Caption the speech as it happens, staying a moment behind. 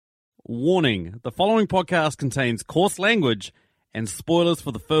Warning, the following podcast contains coarse language and spoilers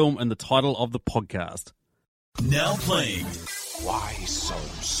for the film and the title of the podcast. Now playing. Why so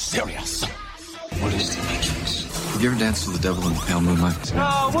serious? What is the Matrix? Have you ever danced with the devil in the pale moonlight?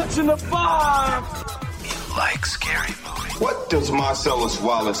 Oh, what's in the box? You like scary movies. What does Marcellus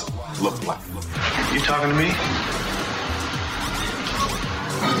Wallace look like? You talking to me?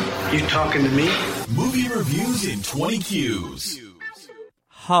 You talking to me? Movie reviews in 20 Qs.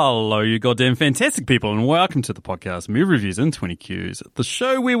 Hello, you goddamn fantastic people, and welcome to the podcast Movie Reviews in 20 Qs, the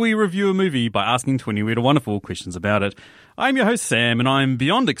show where we review a movie by asking 20 weird or wonderful questions about it. I'm your host, Sam, and I'm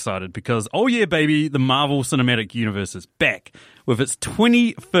beyond excited because, oh yeah, baby, the Marvel Cinematic Universe is back with its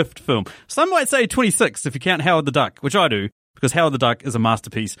 25th film. Some might say 26th if you count Howard the Duck, which I do, because Howard the Duck is a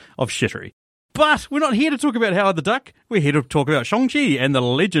masterpiece of shittery. But we're not here to talk about Howard the Duck. We're here to talk about Shang-Chi and the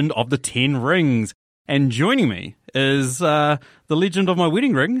Legend of the Ten Rings. And joining me is the legend of my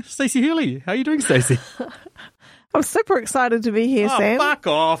wedding ring, Stacey Hurley. How are you doing, Stacey? I'm super excited to be here, Sam. Fuck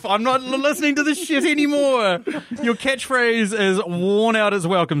off. I'm not listening to this shit anymore. Your catchphrase is worn out as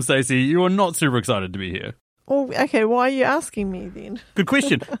welcome, Stacey. You are not super excited to be here. Well, okay, why are you asking me then? Good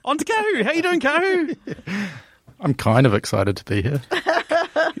question. On to Kahu. How you doing, Kahu? I'm kind of excited to be here.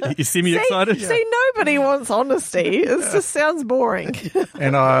 You semi-excited? See, nobody wants honesty. It just sounds boring.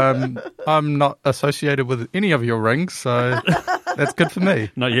 And I'm not associated with any of your rings, so that's good for me.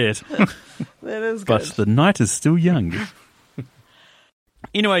 Not yet. That is good. But the night is still young.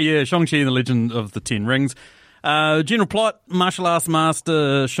 Anyway, yeah, Shang-Chi and the Legend of the Ten Rings. General plot, martial arts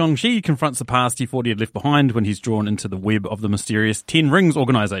master Shang-Chi confronts the past he thought he had left behind when he's drawn into the web of the mysterious Ten Rings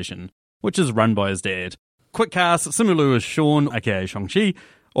organization, which is run by his dad. Quick cast, Simu Liu as Sean, aka Shang-Chi,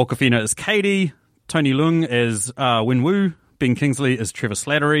 Awkwafina as Katie, Tony Leung as Wen Wu, Ben Kingsley as Trevor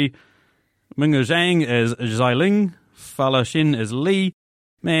Slattery, Mingo Zhang as Zai Ling, Fala Shen as Li,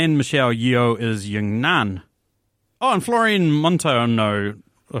 and Michelle Yeoh as Yung Nan. Oh, and Florian Montono.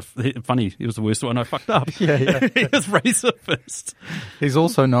 Funny, he was the worst one I fucked up. Yeah. He was racist. He's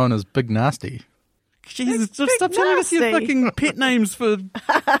also known as Big Nasty. Jesus, just stop telling us your fucking pet names for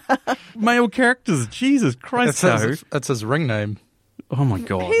male characters. Jesus Christ, It's his ring name. Oh my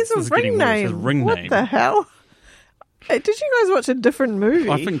God. Here's a ring name. His ring what name. The hell? Hey, did you guys watch a different movie?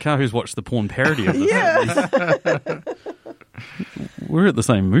 I think Kahu's watched the porn parody of this. Yeah. We're at the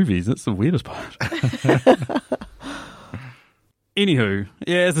same movies. That's the weirdest part. Anywho,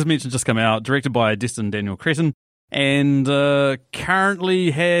 yeah, as this mentioned, just come out, directed by Destin Daniel Cretton, and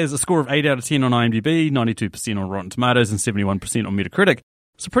currently has a score of 8 out of 10 on IMDb, 92% on Rotten Tomatoes, and 71% on Metacritic.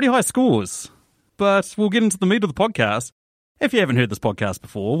 So pretty high scores. But we'll get into the meat of the podcast. If you haven't heard this podcast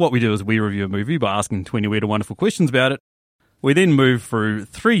before, what we do is we review a movie by asking 20 weird or wonderful questions about it. We then move through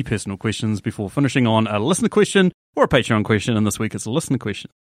 3 personal questions before finishing on a listener question or a Patreon question, and this week it's a listener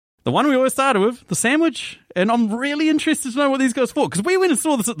question. The one we always started with, the sandwich, and I'm really interested to know what these guys thought, because we went and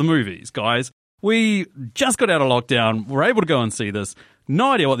saw this at the movies, guys. We just got out of lockdown, were able to go and see this,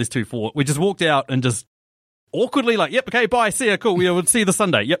 no idea what these two thought. We just walked out and just awkwardly like, yep, okay, bye, see ya, cool, we'll see you this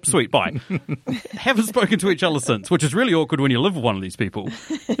Sunday, yep, sweet, bye. Haven't spoken to each other since, which is really awkward when you live with one of these people.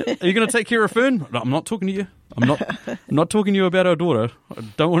 Are you going to take care of Fern? No, I'm not talking to you. I'm not talking to you about our daughter. I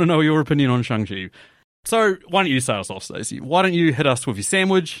don't want to know your opinion on Shang-Chi. So why don't you start us off, Stacey? Why don't you hit us with your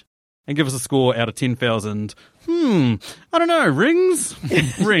sandwich and give us a score out of 10,000? I don't know, rings?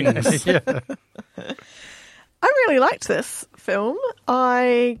 Rings. Yeah. I really liked this film.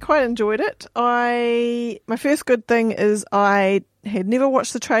 I quite enjoyed it. My first good thing is I had never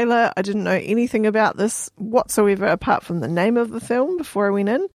watched the trailer. I didn't know anything about this whatsoever apart from the name of the film before I went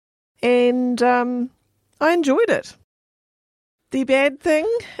in. And I enjoyed it. The bad thing?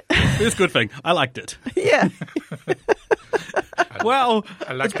 First good thing. I liked it. Yeah. Well,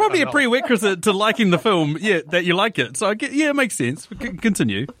 it's probably a prerequisite to liking the film, yeah, that you like it. So, it makes sense.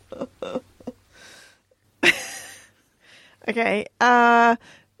 Continue. Okay.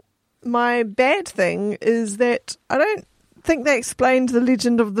 My bad thing is that I don't think they explained the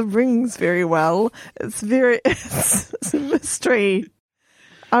Legend of the Rings very well. It's a mystery.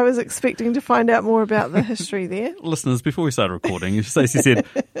 I was expecting to find out more about the history there. Listeners, before we started recording, Stacey said,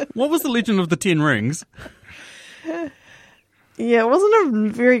 what was the Legend of the Ten Rings? Yeah, it wasn't a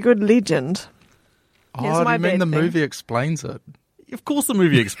very good legend. Oh, do you mean the movie explains it? Of course the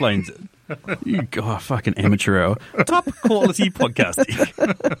movie explains it. You fucking amateur hour. Top quality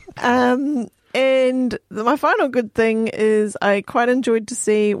podcasting. And my final good thing is I quite enjoyed to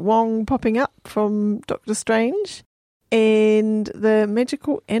see Wong popping up from Doctor Strange, and the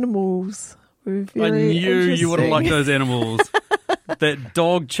magical animals were very I knew you would have liked interesting. those animals. That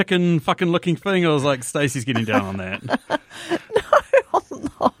dog, chicken fucking looking thing, I was like, Stacey's getting down on that. No, I'm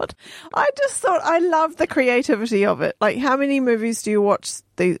not. I just thought I love the creativity of it. Like, how many movies do you watch?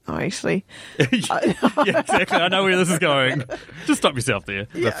 These? Oh, actually, Yeah, exactly. I know where this is going. Just stop yourself there.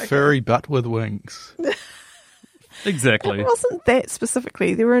 The furry butt with wings. Exactly. It wasn't that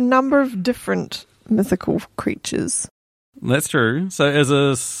specifically. There were a number of different mythical creatures. That's true. So, as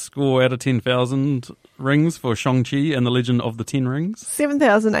a score out of 10,000 rings for Shang-Chi and the Legend of the Ten Rings,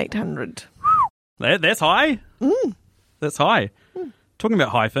 7,800. That's high. That's high. Talking about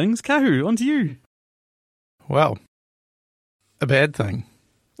high things, Kahu, on to you. Well, a bad thing.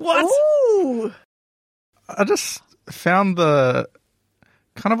 What? Ooh. I just found the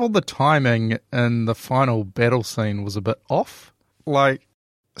kind of all the timing in the final battle scene was a bit off. Like,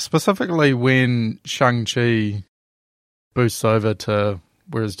 specifically when Shang-Chi boosts over to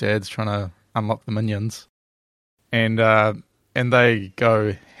where his dad's trying to unlock the minions. And they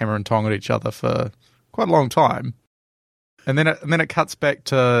go hammer and tong at each other for quite a long time. And then it cuts back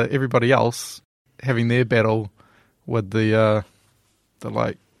to everybody else having their battle with the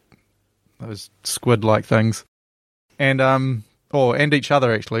like those squid-like things. And each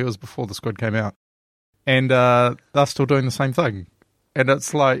other, actually. It was before the squid came out. And they're still doing the same thing. And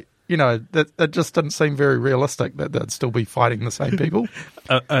it's like, you know, that just didn't seem very realistic that they'd still be fighting the same people.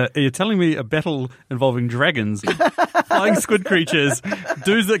 Are you telling me a battle involving dragons, flying squid creatures,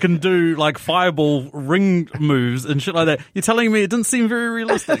 dudes that can do like fireball ring moves and shit like that? You're telling me it didn't seem very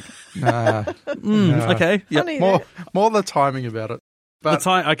realistic? Nah. Okay. Yep. Funny More the timing about it. But The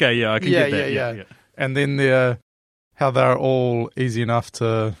time. Okay. Yeah. I can get that. Yeah. And then how they're all easy enough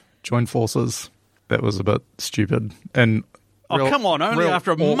to join forces. That was a bit stupid. And come on! Only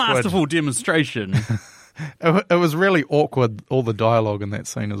after a awkward. masterful demonstration. It was really awkward, all the dialogue in that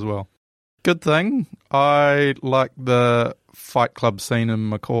scene as well. Good thing, I like the Fight Club scene in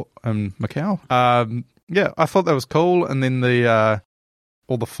Macau. Yeah, I thought that was cool. And then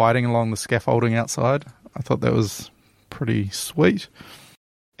all the fighting along the scaffolding outside, I thought that was pretty sweet.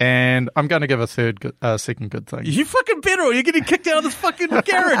 And I'm going to give a second good thing. You fucking better, or you're getting kicked out of this fucking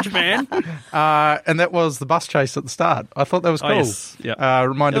garage, man. And that was the bus chase at the start. I thought that was cool. Yes. Yeah.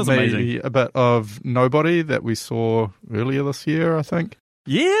 Reminded me amazing. a bit of Nobody that we saw earlier this year, I think.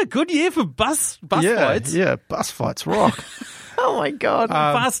 Yeah, good year for bus fights. Yeah, bus fights rock. Oh, my God.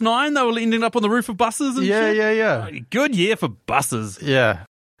 Fast 9, they were ending up on the roof of buses and shit. Yeah. Good year for buses. Yeah.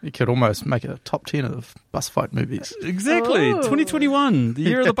 You could almost make a top 10 of bus fight movies. Exactly. 2021, the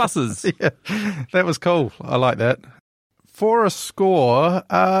year of the buses. Yeah, that was cool. I like that. For a score,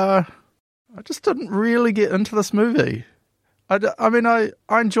 I just didn't really get into this movie. I mean, I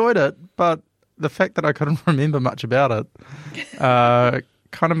enjoyed it, but the fact that I couldn't remember much about it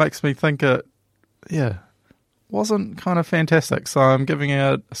kind of makes me think it, wasn't kind of fantastic. So I'm giving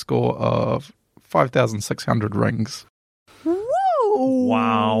it a score of 5,600 rings.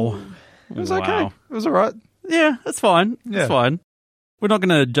 Wow. It was okay. It was all right. Yeah, that's fine. Yeah. That's fine. We're not going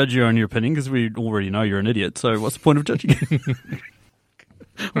to judge you on your opinion because we already know you're an idiot. So what's the point of judging you?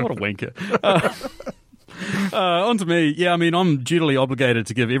 What a wanker. On to me. Yeah, I mean, I'm dutifully obligated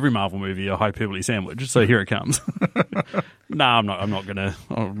to give every Marvel movie a hyperbole sandwich. So here it comes. No, I'm not going to.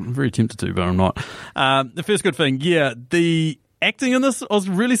 I'm very tempted to, but I'm not. The first good thing, the acting in this, I was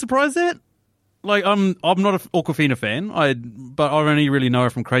really surprised at. Like, I'm not an Awkwafina fan, but I only really know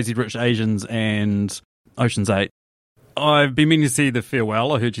her from Crazy Rich Asians and Ocean's 8. I've been meaning to see The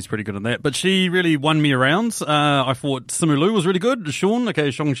Farewell. I heard she's pretty good in that. But she really won me around. I thought Simu Liu was really good. Sean,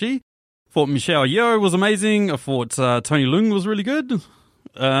 aka Shang-Chi. Thought Michelle Yeoh was amazing. I thought Tony Leung was really good.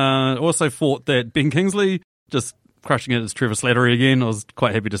 Also thought that Ben Kingsley, just crushing it as Trevor Slattery again. I was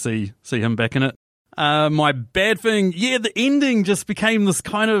quite happy to see him back in it. My bad thing, the ending just became this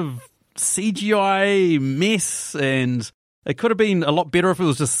kind of CGI mess, and it could have been a lot better if it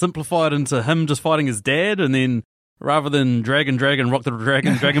was just simplified into him just fighting his dad, and then rather than Dragon, Rock the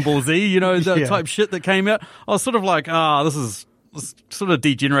Dragon, Dragon Ball Z, the type shit that came out, I was sort of like, this sort of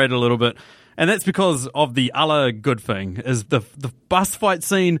degenerated a little bit. And that's because of the other good thing, is the bus fight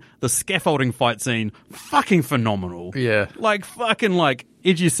scene, the scaffolding fight scene, fucking phenomenal. Yeah. Like, fucking, like,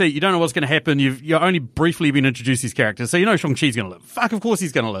 edge of your seat. You don't know what's going to happen. You're only briefly been introduced to these characters. So you know Shang-Chi's going to live. Fuck, of course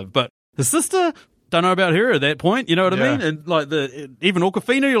he's going to live. But his sister, don't know about her at that point. You know what I mean? And, like, even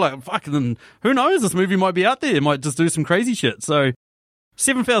Awkwafina, you're like, fuck, then who knows? This movie might be out there. It might just do some crazy shit. So,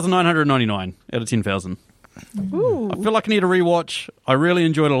 7,999 out of 10,000. Ooh. I feel like I need a rewatch. I really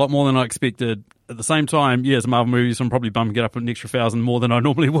enjoyed it a lot more than I expected. At the same time, it's a Marvel movie, so I'm probably bumping it up an extra 1,000 more than I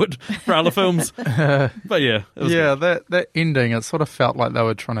normally would for other films. But yeah. That ending, it sort of felt like they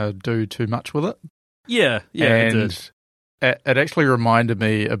were trying to do too much with it. Yeah, it did. it actually reminded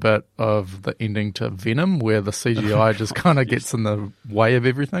me a bit of the ending to Venom, where the CGI just kind of gets in the way of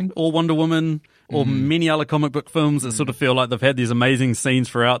everything. Or Wonder Woman, or many other comic book films that sort of feel like they've had these amazing scenes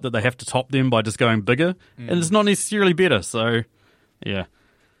throughout that they have to top them by just going bigger. And it's not necessarily better, so yeah.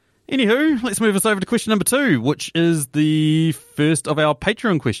 Anywho, let's move us over to question number 2, which is the first of our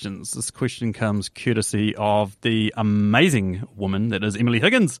Patreon questions. This question comes courtesy of the amazing woman that is Emily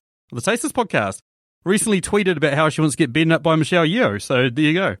Higgins of the Tasters podcast. Recently tweeted about how she wants to get beaten up by Michelle Yeoh, so there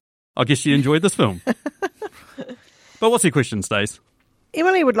you go. I guess she enjoyed this film. But what's your question, Stace?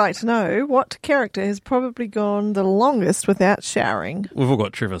 Emily would like to know what character has probably gone the longest without showering. We've all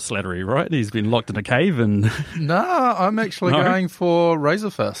got Trevor Slattery, right? He's been locked in a cave and... No, I'm actually going for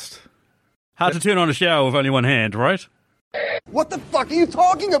Razorfist. Hard to turn on a shower with only one hand, right? What the fuck are you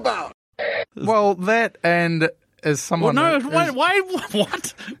talking about? Well, that and as someone... Well, no, that is- why,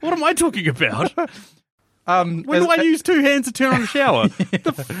 what? What am I talking about? When as- do I use two hands to turn on a shower?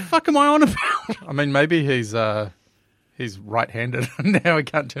 The fuck am I on about? I mean, maybe he's right-handed and now he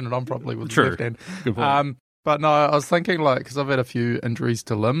can't turn it on properly with his True. left hand. Good point. But no, I was thinking, like, because I've had a few injuries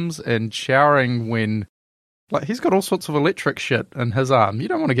to limbs and showering when, like, he's got all sorts of electric shit in his arm. You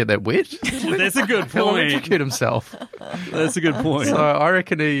don't want to get that wet. That's a good He'll point. electrocute himself. That's a good point. So I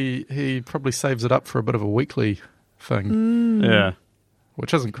reckon he probably saves it up for a bit of a weekly thing, Yeah.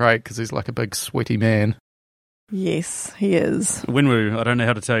 which isn't great because he's like a big sweaty man. Yes, he is. Winwoo, I don't know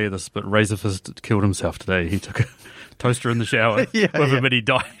how to tell you this, but Razorfist killed himself today. He took a toaster in the shower with him and he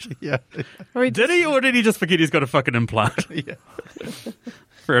died. Yeah. Did he, or did he just forget he's got a fucking implant? Yeah.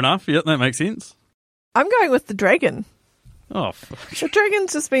 Fair enough. Yep, that makes sense. I'm going with the dragon. Oh, fuck. The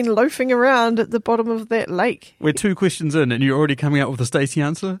dragon's just been loafing around at the bottom of that lake. We're 2 questions in and you're already coming up with a Stacey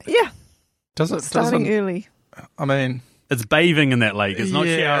answer? Yeah, Doesn't starting early. I mean, It's bathing in that lake. It's not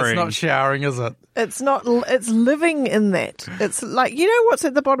yeah, showering. It's not showering, is it? It's not. It's living in that. It's like, you know what's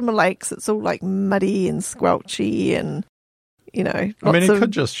at the bottom of lakes? It's all like muddy and squelchy and, you know, I lots mean, he of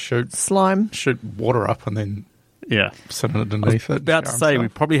could just shoot slime. water up and then Yeah. sit underneath it. About to shower say, he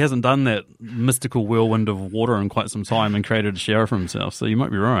himself. probably hasn't done that mystical whirlwind of water in quite some time and created a shower for himself, so you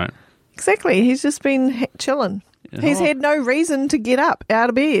might be right. Exactly. He's just been chilling. Yeah. He's had no reason to get up out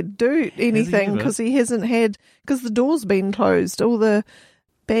of bed, do anything, ever? because he hasn't had, because the door's been closed. All the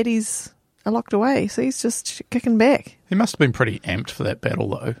baddies are locked away, so he's just kicking back. He must have been pretty amped for that battle,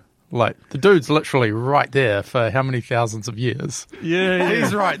 though. Like, the dude's literally right there for how many thousands of years? Yeah,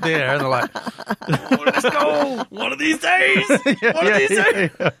 He's right there, and they're like, let's go! One of these days! One of these days!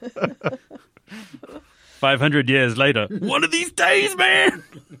 500 years later. One of these days, man!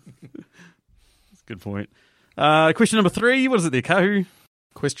 That's a good point. Question number 3. What is it there, Kahu?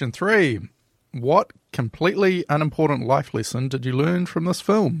 Question 3. What completely unimportant life lesson did you learn from this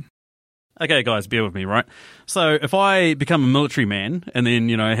film? Okay, guys, bear with me, right? So if I become a military man and then,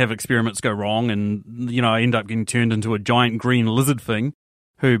 you know, have experiments go wrong and, you know, I end up getting turned into a giant green lizard thing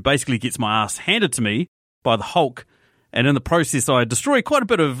who basically gets my ass handed to me by the Hulk, and in the process I destroy quite a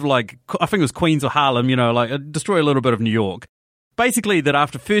bit of, like, I think it was Queens or Harlem, you know, like I destroy a little bit of New York. Basically that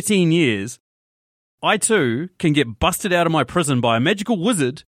after 13 years, I too can get busted out of my prison by a magical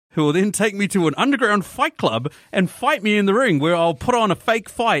wizard who will then take me to an underground fight club and fight me in the ring where I'll put on a fake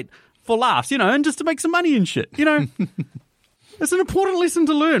fight for laughs, you know, and just to make some money and shit, you know. It's an important lesson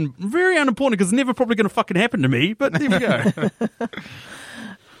to learn. Very unimportant because it's never probably going to fucking happen to me, but there we go.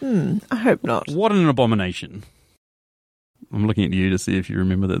 I hope not. What an abomination. I'm looking at you to see if you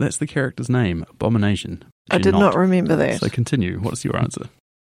remember that. That's the character's name, Abomination. I did not remember that. So continue. What's your answer?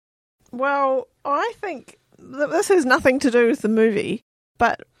 Well, I think this has nothing to do with the movie,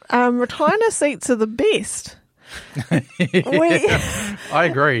 but recliner seats are the best. I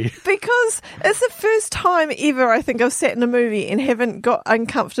agree. Because it's the first time ever I think I've sat in a movie and haven't got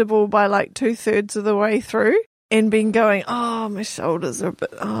uncomfortable by like 2/3 of the way through and been going, oh, my shoulders are a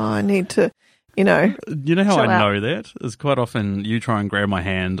bit, I need to, you know. You know how chill I out. know that? Is quite often you try and grab my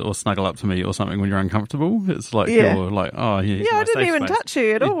hand or snuggle up to me or something when you're uncomfortable. It's like Yeah. you're like, oh, yeah. Yeah, I didn't even touch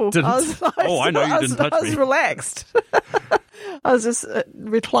you at all. didn't? I was, Oh, I know you didn't touch I was me. relaxed. I was just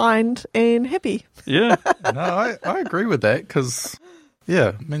reclined and happy. Yeah. No, I agree with that because, yeah,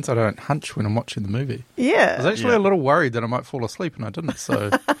 it means I don't hunch when I'm watching the movie. I was Yeah, actually a little worried that I might fall asleep and I didn't,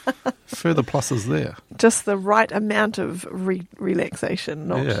 so further pluses there. just the right amount of relaxation,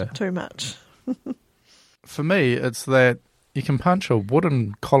 not Yeah. too much. For me, it's that you can punch a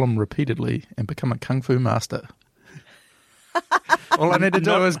wooden column repeatedly and become a kung fu master. All I need to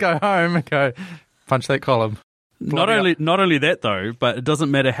do is go home and go, punch that column. Not only that though, but it doesn't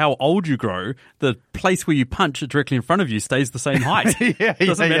matter how old you grow. The place where you punch directly in front of you stays the same height. Yeah, it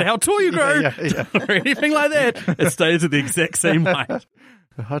doesn't matter how tall you grow or anything like that. It stays at the exact same height.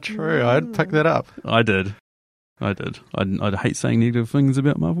 Oh, true. I'd pick that up. I did. I'd hate saying negative things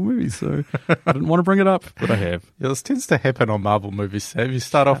about Marvel movies, so I didn't want to bring it up, but I have. Yeah, this tends to happen on Marvel movies, Sam. You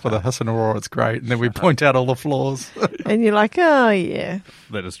start off with a hiss and a roar, it's great, and then we point out all the flaws. And you're like, oh, yeah.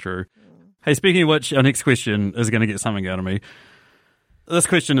 That is true. Hey, speaking of which, our next question is going to get something out of me. This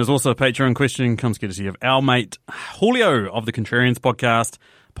question is also a Patreon question, comes courtesy of our mate Julio of the Contrarians podcast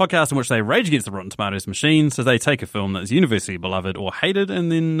in which they rage against the Rotten Tomatoes machine, so they take a film that is universally beloved or hated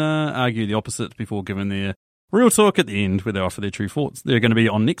and then argue the opposite before giving their real talk at the end where they offer their true thoughts. They're going to be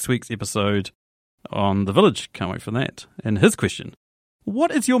on next week's episode on The Village. Can't wait for that. And his question,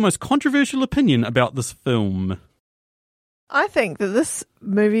 what is your most controversial opinion about this film? I think that this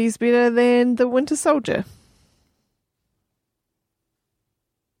movie is better than The Winter Soldier.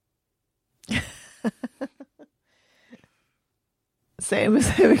 Sam is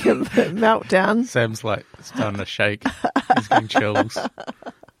having a meltdown. Sam's like, starting to shake. He's getting chills.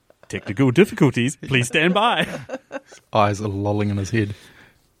 Technical difficulties. Please stand by. His eyes are lolling in his head.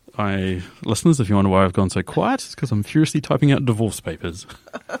 Listeners, if you wonder why I've gone so quiet, it's because I'm furiously typing out divorce papers.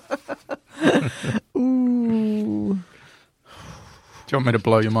 Ooh. Do you want me to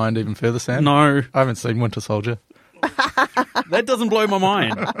blow your mind even further, Sam? No. I haven't seen Winter Soldier. That doesn't blow my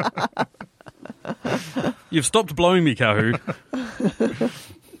mind. You've stopped blowing me, Kahu.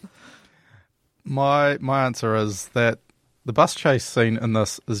 My answer is that the bus chase scene in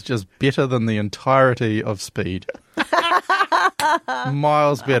this is just better than the entirety of Speed.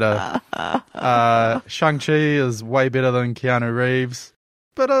 Miles better. Shang-Chi is way better than Keanu Reeves.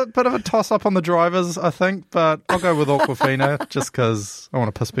 Bit of a toss-up on the drivers, I think, but I'll go with Awkwafina just because I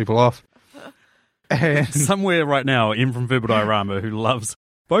want to piss people off. And somewhere right now, M from Verbal Diorama, who loves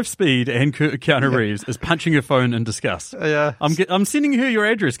both Speed and Keanu Reeves, is punching her phone in disgust. Yeah, I'm sending her your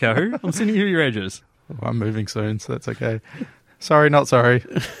address, Kahu. I'm sending her your address. Well, I'm moving soon, so that's okay. Sorry, not sorry.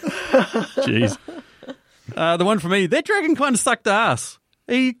 Jeez. The one for me, that dragon kind of sucked ass.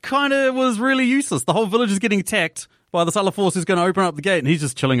 He kind of was really useless. The whole village is getting attacked by this other force who's going to open up the gate, and he's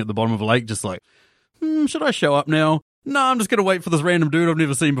just chilling at the bottom of a lake, just like, should I show up now? No, I'm just going to wait for this random dude I've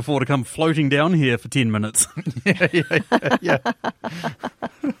never seen before to come floating down here for 10 minutes. Yeah.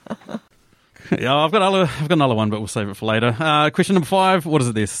 Yeah, I've got another one, but we'll save it for later. Question number 5. What is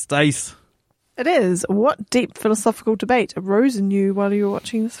it there, Stace? It is. What deep philosophical debate arose in you while you were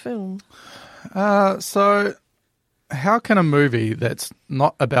watching this film? So, how can a movie that's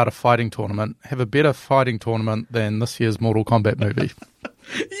not about a fighting tournament have a better fighting tournament than this year's Mortal Kombat movie?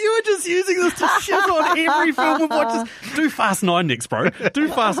 You were just using this to shit on every film we've watched. Do Fast 9 next, bro. Do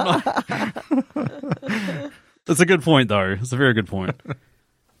Fast 9. It's a good point, though. It's a very good point.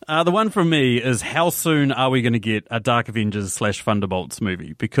 The one from me is, how soon are we going to get a Dark Avengers / Thunderbolts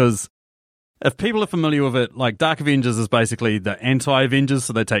movie? Because if people are familiar with it, like, Dark Avengers is basically the anti-Avengers,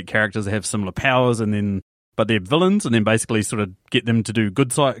 so they take characters that have similar powers but they're villains, and then basically sort of get them to do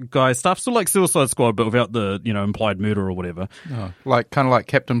good guy stuff. So like Suicide Squad, but without the, implied murder or whatever. Oh, kind of like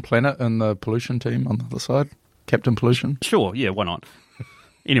Captain Planet and the Pollution team on the other side. Captain Pollution. Sure, yeah, why not?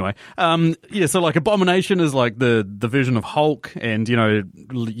 Anyway, so like Abomination is like the version of Hulk, and,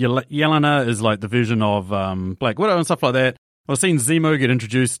 Yelena is like the version of Black Widow and stuff like that. I've seen Zemo get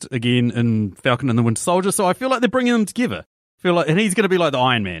introduced again in Falcon and the Winter Soldier, so I feel like they're bringing them together. And he's going to be like the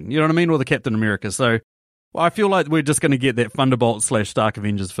Iron Man, you know what I mean, or the Captain America. So I feel like we're just going to get that Thunderbolt / Dark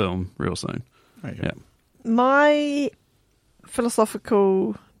Avengers film real soon. Yeah. My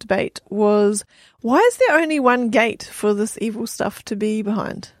philosophical debate was, why is there only one gate for this evil stuff to be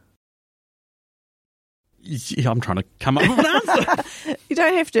behind? Yeah, I'm trying to come up with an answer. You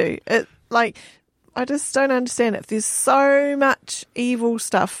don't have to. I just don't understand. If there's so much evil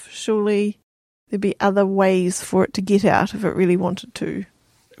stuff, surely there'd be other ways for it to get out if it really wanted to.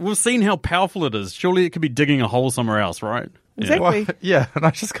 We've seen how powerful it is. Surely it could be digging a hole somewhere else, right? Exactly. Yeah, and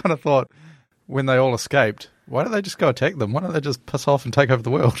I just kind of thought, when they all escaped, why don't they just go attack them? Why don't they just piss off and take over the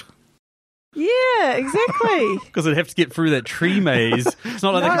world? Yeah, exactly. Because they'd have to get through that tree maze. It's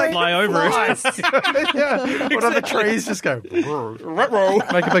not like they can fly over it. Yeah. What other trees just go,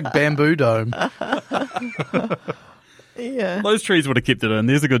 make a big bamboo dome. Yeah. Those trees would have kept it in.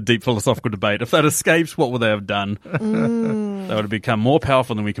 There's a good deep philosophical debate. If they'd escaped, what would they have done? They would have become more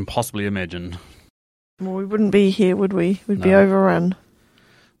powerful than we can possibly imagine. Well, we wouldn't be here, would we? We'd be overrun.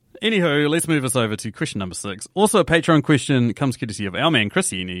 Anywho, let's move us over to question number 6. Also a Patreon question, comes courtesy of our man Chris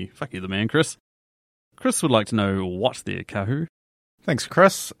Eni. Fuck you, the man, Chris. Chris would like to know what there, Kahu. Thanks,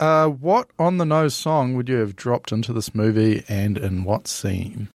 Chris. What on-the-nose song would you have dropped into this movie and in what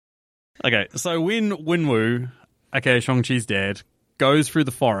scene? Okay, so when Wenwu, aka Shang-Chi's dad, goes through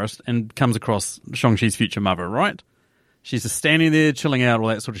the forest and comes across Shang-Chi's future mother, right? She's just standing there, chilling out, all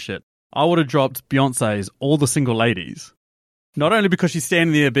that sort of shit. I would have dropped Beyonce's All the Single Ladies. Not only because she's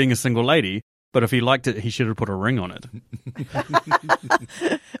standing there being a single lady, but if he liked it, he should have put a ring on it.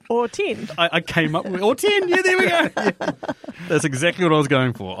 Or 10. I came up with... Or 10, yeah, there we go. Yeah. That's exactly what I was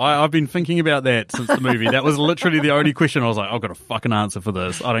going for. I've been thinking about that since the movie. That was literally the only question. I was like, I've got a fucking answer for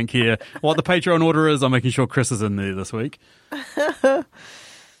this. I don't care what the Patreon order is. I'm making sure Chris is in there this week. What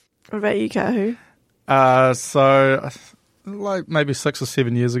about you, Kahu? So, like maybe 6 or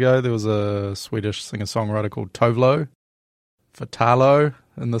 7 years ago, there was a Swedish singer-songwriter called Tovlo for Talo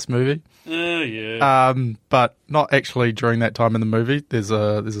in this movie. Oh, yeah. But not actually during that time in the movie. There's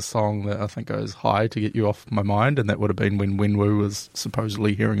a song that I think goes High to Get You Off My Mind, and that would have been when Wenwu was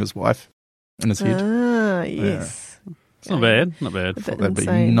supposedly hearing his wife in his head. Ah, yes. Yeah. It's not bad, not bad. A bit That'd be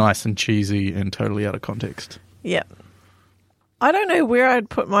insane. nice and cheesy and totally out of context. Yeah. I don't know where I'd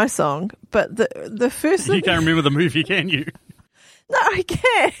put my song, but the first... You can't remember the movie, can you? No, I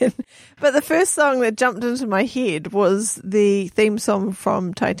can. But the first song that jumped into my head was the theme song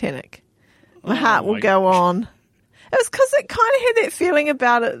from Titanic. My Heart Will Go On. It was because it kind of had that feeling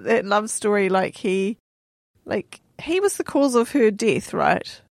about it, that love story, like he was the cause of her death,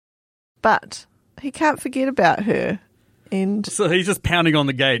 right? But he can't forget about her. And So he's just pounding on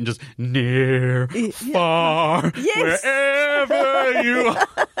the gate and just near, far, Yes. wherever you are.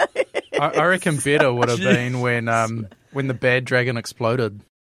 I reckon better would have been when the bad dragon exploded.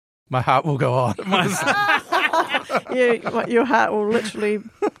 My heart will go on. your heart will literally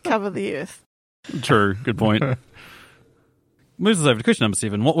cover the earth. True, good point. Moves us over to question number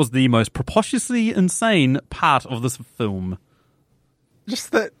 7. What was the most preposterously insane part of this film?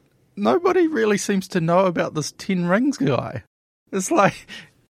 Just that nobody really seems to know about this 10 rings guy. It's like,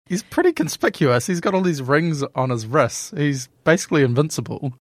 he's pretty conspicuous. He's got all these rings on his wrists. He's basically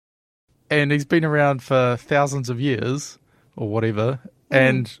invincible. And he's been around for thousands of years, or whatever,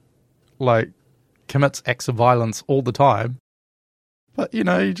 and, like, commits acts of violence all the time. But, you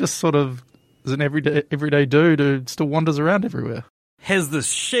know, he just sort of is an everyday dude who still wanders around everywhere. Has this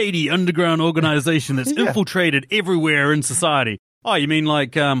shady underground organization that's infiltrated everywhere in society. Oh, you mean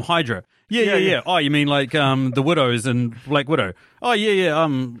like Hydra? Yeah. Oh, you mean like the Widows and Black Widow? Oh, yeah.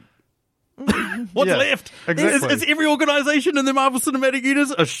 What's left? Exactly. Is every organization in the Marvel Cinematic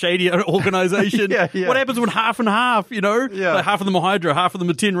Universe a shady organization? Yeah. What happens when half and half, you know? Yeah. Like half of them are Hydra, half of them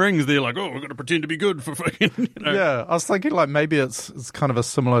are 10 rings. They're like, oh, we're going to pretend to be good for fucking, you know. Yeah, I was thinking like maybe it's kind of a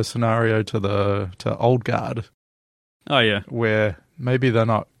similar scenario to Old Guard, Oh, yeah. where maybe they're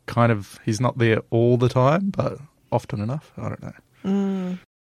not he's not there all the time, but often enough. I don't know.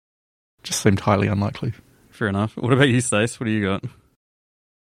 Just seemed highly unlikely. Fair enough. What about you, Stace? What do you got?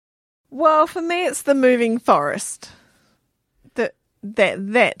 Well, for me, it's the moving forest. That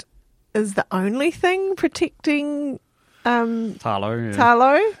is the only thing protecting Talo. Yeah.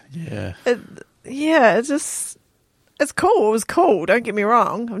 Talo. Yeah. It's cool. It was cool. Don't get me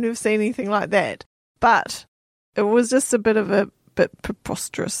wrong. I've never seen anything like that. But it was just a bit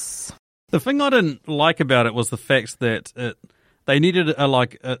preposterous. The thing I didn't like about it was the fact that they needed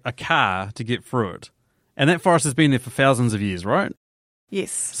a car to get through it. And that forest has been there for thousands of years, right?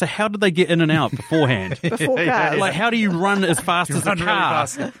 Yes. So how did they get in and out beforehand? Before cars. Like, how do you run as fast as a car?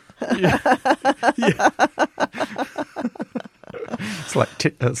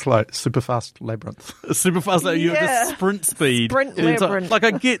 It's like super fast labyrinth. Super fast, like, you have Yeah. the sprint speed. Sprint And it's labyrinth. like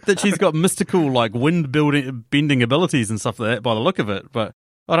I get that she's got mystical, like, bending abilities and stuff like that by the look of it, but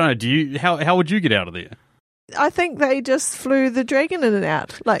I don't know, how would you get out of there? I think they just flew the dragon in and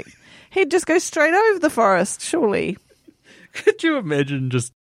out. Like, he'd just go straight over the forest, surely. Could you imagine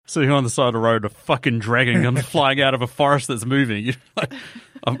just sitting on the side of the road, a fucking dragon comes flying out of a forest that's moving? You're like,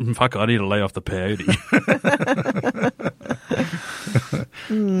 fuck, I need to lay off the peyote.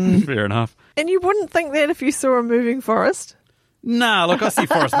 Fair enough. And you wouldn't think that if you saw a moving forest. Nah, look, I see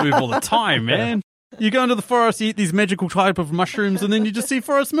forests move all the time, man. You go into the forest, you eat these magical type of mushrooms, and then you just see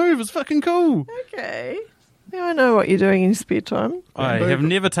forests move. It's fucking cool. Okay. Now I know what you're doing in your spare time. I have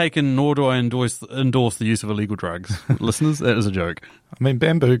never taken, nor do I endorse the use of illegal drugs. Listeners, that is a joke. I mean,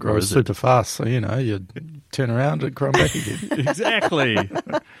 bamboo grows is it? super fast, so, you know, you turn around and grow back again. Exactly.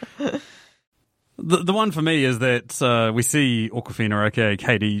 The one for me is that we see Awkwafina, aka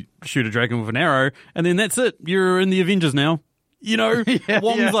Katie, shoot a dragon with an arrow, and then that's it. You're in the Avengers now. You know,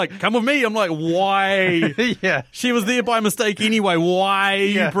 Wong's like, come with me. I'm like, why? Yeah. She was there by mistake anyway. Why are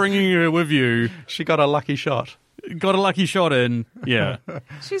you bringing her with you? She got a lucky shot. got a lucky shot in. Yeah.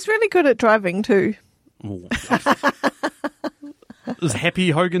 She's really good at driving too. Oh. Is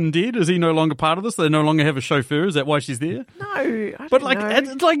Happy Hogan dead? Is he no longer part of this? They no longer have a chauffeur? Is that why she's there? No, I don't But like, know.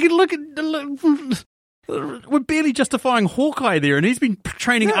 it's like look, we're barely justifying Hawkeye there, and he's been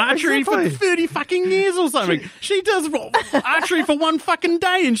training archery exactly. for 30 fucking years or something. She does archery for one fucking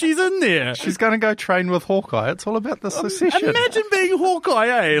day, and she's in there. She's going to go train with Hawkeye. It's all about the succession. Imagine being Hawkeye,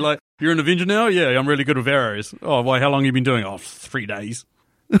 eh? Like, you're an Avenger now? Yeah, I'm really good with arrows. Oh, why? How long have you been doing? Oh, 3 days.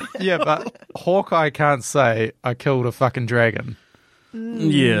 Yeah, but Hawkeye can't say, I killed a fucking dragon.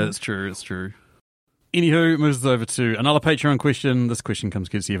 Yeah, it's true. It's true. Anywho, moves us over to another Patreon question. This question comes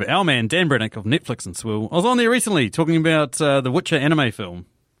courtesy of our man, Dan Brennick of Netflix and Swill. I was on there recently talking about the Witcher anime film.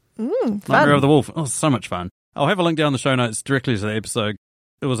 Nightmare of the Wolf. Oh, so much fun. I'll have a link down in the show notes directly to the episode.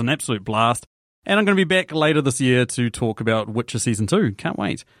 It was an absolute blast. And I'm going to be back later this year to talk about Witcher Season 2. Can't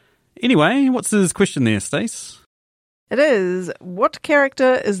wait. Anyway, what's his question there, Stace? It is, what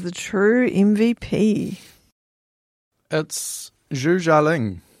character is the true MVP? It's Zhu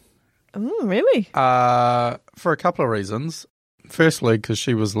Jialing. Really? For a couple of reasons. Firstly, because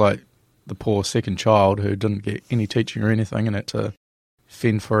she was like the poor second child who didn't get any teaching or anything and had to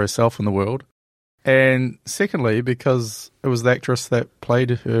fend for herself in the world. And secondly, because it was the actress that played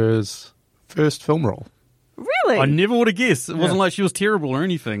her first film role. Really? I never would have guessed. It wasn't like she was terrible or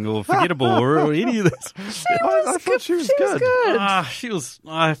anything, or forgettable, or any of this. I thought she was good.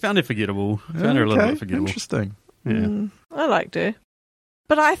 I found her forgettable. Found her a little bit forgettable. Interesting. Yeah. I liked her.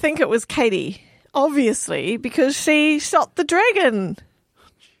 But I think it was Katie, obviously, because she shot the dragon.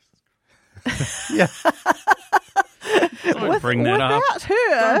 Yeah. Don't bring that up. Without her.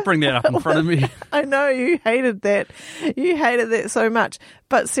 Don't bring that up in front of me. I know you hated that. You hated that so much.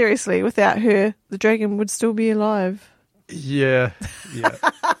 But seriously, without her, the dragon would still be alive. Yeah.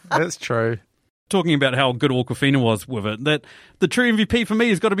 That's true. Talking about how good Awkwafina was with it, that the true MVP for me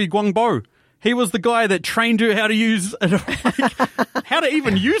has got to be Guangbo. He was the guy that trained her how to use, how to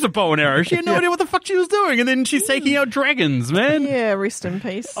even use a bow and arrow. She had no idea what the fuck she was doing, and then she's taking out dragons, man. Yeah, rest in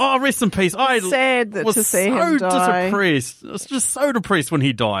peace. Oh, rest in peace. I sad that was to see so him die. depressed. I was just so depressed when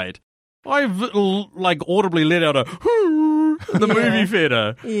he died. I like audibly let out a in the movie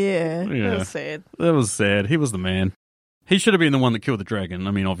theater. Yeah, that was sad. That was sad. He was the man. He should have been the one that killed the dragon.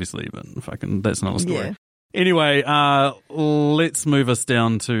 I mean, obviously, but fucking that's not a story. Yeah. Anyway, let's move us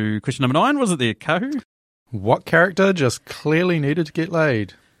down to question number 9. Was it there, Kahu? What character just clearly needed to get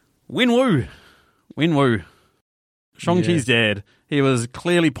laid? Wenwu. Shang-Chi's dad. He was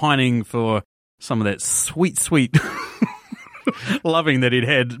clearly pining for some of that sweet, sweet loving that he'd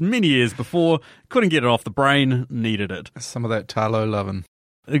had many years before. Couldn't get it off the brain. Needed it. Some of that Talo loving.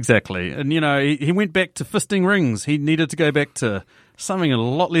 Exactly. And, you know, he went back to fisting rings. He needed to go back to something a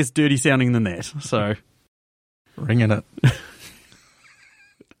lot less dirty sounding than that. So... Ringing it.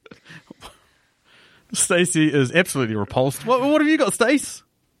 Stacey is absolutely repulsed. What have you got, Stace?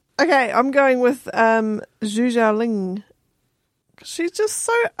 Okay, I'm going with Zhu Jialing. She's just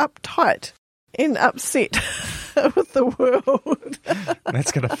so uptight and upset with the world.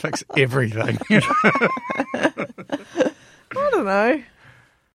 That's going to fix everything. I don't know.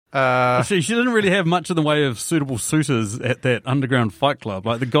 She didn't really have much in the way of suitable suitors at that underground fight club.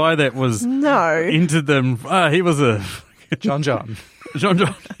 Like the guy that was entered them, he was a John. John.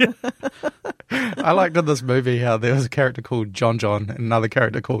 I liked in this movie how there was a character called John and another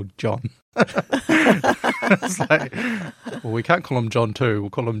character called John. It's like, well, we can't call him John 2, we'll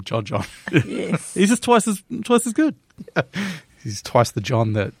call him John. Yes. He's just twice as good. He's twice the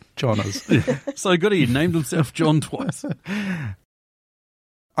John that John is. So good he named himself John twice.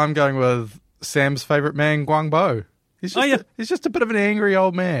 I'm going with Sam's favourite man, Guangbo. He's just a bit of an angry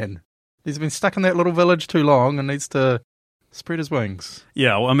old man. He's been stuck in that little village too long and needs to spread his wings.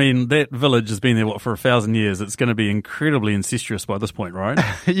 Yeah, well, I mean, that village has been there, for 1,000 years. It's going to be incredibly incestuous by this point, right?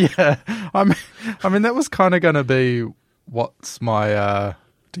 Yeah. I mean, that was kind of going to be what's my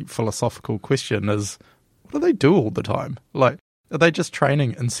deep philosophical question is, what do they do all the time? Like, are they just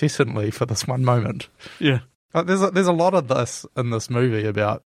training incessantly for this one moment? Yeah. There's a lot of this in this movie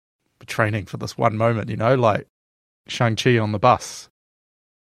about training for this one moment, you know, like Shang-Chi on the bus.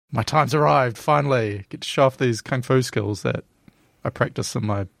 My time's arrived, finally. Get to show off these kung fu skills that I practice in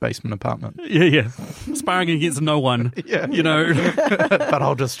my basement apartment. Yeah. Sparring against no one. Yeah. You know. But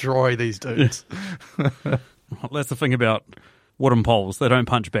I'll destroy these dudes. That's the thing about wooden poles. They don't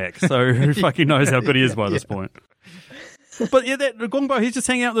punch back. So who fucking knows how good he is by this point. But yeah, that Guangbo, he's just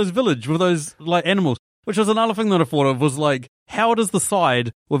hanging out in those village with those like animals. Which was another thing that I thought of was like, how does the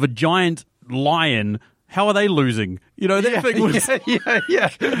side with a giant lion how are they losing? You know, that thing was... Yeah.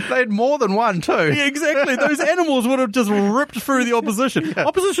 They had more than one, too. Yeah, exactly. Those animals would have just ripped through the opposition. Yeah.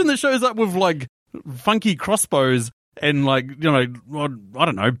 Opposition that shows up with, like, funky crossbows and, like, you know, I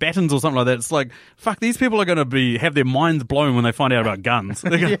don't know, battens or something like that. It's like, fuck, these people are going to have their minds blown when they find out about guns.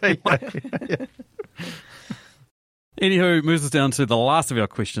 Yeah. Anywho, moves us down to the last of our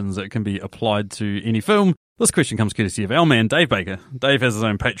questions that can be applied to any film. This question comes courtesy of our man, Dave Baker. Dave has his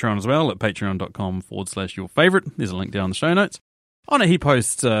own Patreon as well at patreon.com/yourfavourite. There's a link down in the show notes. On it, he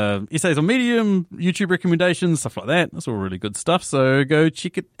posts essays on Medium, YouTube recommendations, stuff like that. That's all really good stuff, so go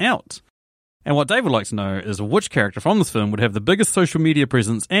check it out. And what Dave would like to know is which character from this film would have the biggest social media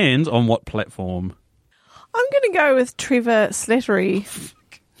presence and on what platform? I'm going to go with Trevor Slattery.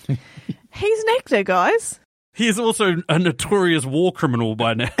 He's an actor, guys. He is also a notorious war criminal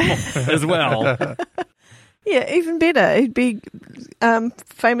by now as well. Yeah, even better. He'd be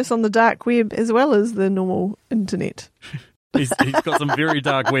famous on the dark web as well as the normal internet. He's got some very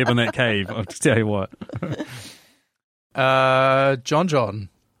dark web in that cave, I'll just tell you what. John.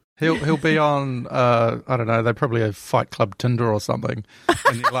 He'll be on, I don't know, they probably have Fight Club Tinder or something.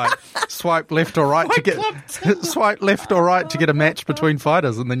 And you like swipe left or right to get a match between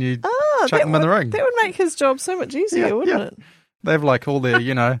fighters, and then you chuck them in the ring. That would make his job so much easier, wouldn't it? They have like all their,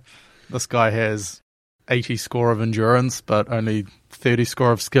 this guy has 80 score of endurance, but only 30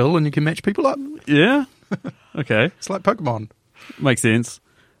 score of skill, and you can match people up. Yeah? Okay. It's like Pokemon. Makes sense.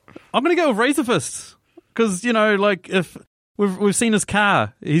 I'm going to go with Razor Fist. Because, like, if we've seen his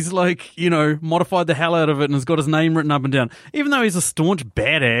car, he's like, modified the hell out of it and has got his name written up and down. Even though he's a staunch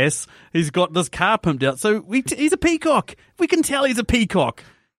badass, he's got this car pimped out. So he's a peacock. We can tell he's a peacock.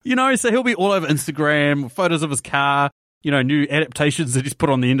 So he'll be all over Instagram, photos of his car, new adaptations that he's put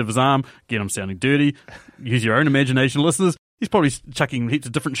on the end of his arm. Again, I'm sounding dirty. Use your own imagination, listeners. He's probably chucking heaps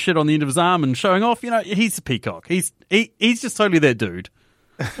of different shit on the end of his arm and showing off. He's a peacock. He's just totally that dude.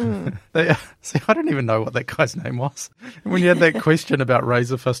 See, I don't even know what that guy's name was. And when you had that question about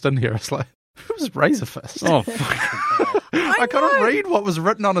Razor Fist in here, it's like, who's Razor Fist? Oh, fuck. I couldn't read what was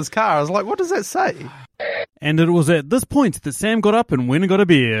written on his car. I was like, what does that say? And it was at this point that Sam got up and went and got a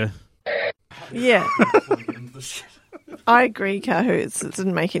beer. Yeah. I agree, Kahu. It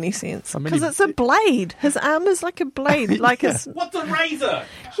didn't make any sense. Because it's a blade. His arm is like a blade. Like What's a razor?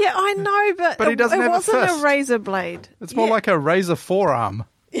 Yeah, I know, but he doesn't have a wasn't fist. a razor blade. It's more like a razor forearm.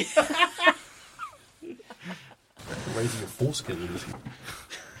 Raising your foreskin.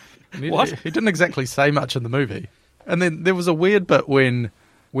 What? He didn't exactly say much in the movie. And then there was a weird bit when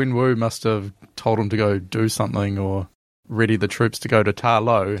Wu must have told him to go do something or ready the troops to go to Ta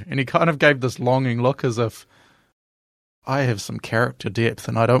Lo, and he kind of gave this longing look as if, I have some character depth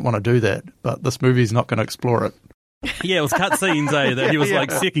and I don't want to do that, but this movie's not going to explore it. Yeah, it was cutscenes, that he was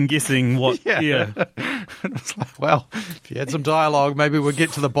like second guessing what. Yeah. It was like, well, if you had some dialogue, maybe we'd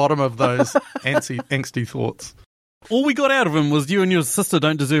get to the bottom of those angsty thoughts. All we got out of him was you and your sister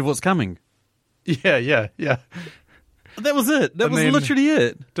don't deserve what's coming. Yeah. That was it. That was literally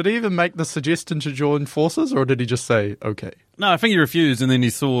it. Did he even make the suggestion to join forces, or did he just say, okay? No, I think he refused, and then he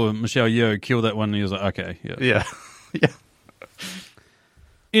saw Michelle Yeoh kill that one, and he was like, okay, yeah. Yeah.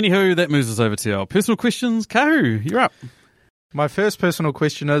 Anywho, that moves us over to our personal questions. Kahu, you're up. My first personal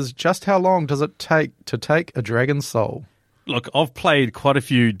question is, just how long does it take to take a dragon's soul? Look, I've played quite a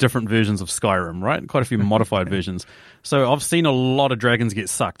few different versions of Skyrim, right? Quite a few modified versions. So I've seen a lot of dragons get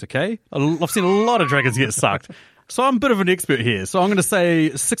sucked, okay? I've seen a lot of dragons get sucked. So I'm a bit of an expert here. So I'm going to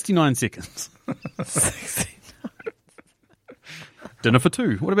say 69 seconds. 69. Dinner for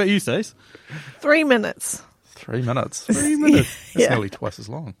two. What about you, Stace? 3 minutes. 3 minutes. 3 minutes. That's nearly twice as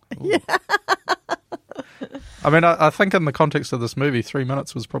long. Ooh. Yeah. I mean, I think in the context of this movie, 3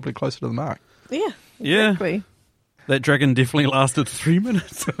 minutes was probably closer to the mark. Yeah, exactly. Yeah. That dragon definitely lasted 3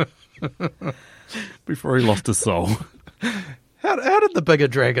 minutes before he lost his soul. How did the bigger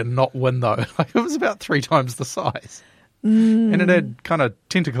dragon not win, though? Like, it was about 3 times the size. And it had kind of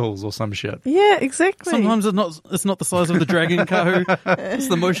tentacles or some shit. Yeah, exactly. Sometimes it's not the size of the dragon, Kahu. It's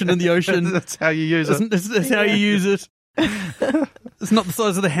the motion in the ocean. That's how you use it. That's how you use it. It's not the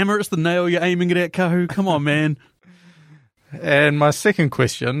size of the hammer, it's the nail you're aiming it at, Kahu. Come on, man. And my second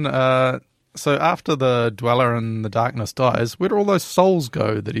question, so after the Dweller in the Darkness dies, where do all those souls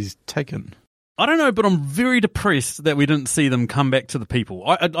go that he's taken? I don't know, but I'm very depressed that we didn't see them come back to the people.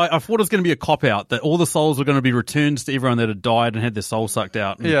 I thought it was going to be a cop-out, that all the souls were going to be returned to everyone that had died and had their soul sucked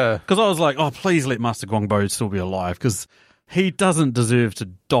out. Yeah. Because I was like, oh, please let Master Guangbo still be alive, because he doesn't deserve to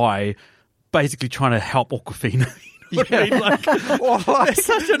die basically trying to help Awkwafina. It's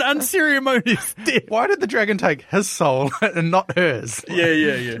such an unceremonious death. Why did the dragon take his soul and not hers? Yeah.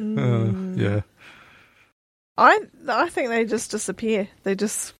 Yeah. I think they just disappear. They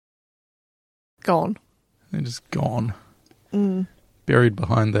just gone. They're just gone. Mm. Buried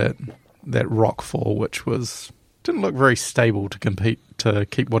behind that rock fall, which didn't look very stable to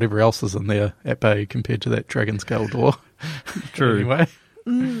keep whatever else is in there at bay compared to that dragon scale door. True. Anyway.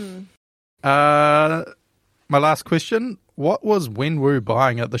 Mm. My last question. What was Wenwu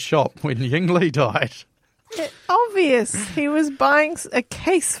buying at the shop when Yingli died? Obvious. He was buying a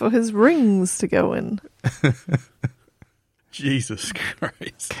case for his rings to go in. Jesus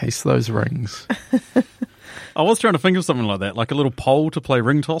Christ. Case those rings. I was trying to think of something like that, like a little pole to play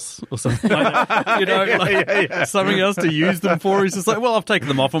ring toss or something like that. You know, something else to use them for. He's just like, well, I've taken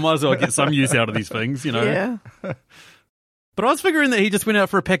them off. I might as well get some use out of these things, you know. Yeah. But I was figuring that he just went out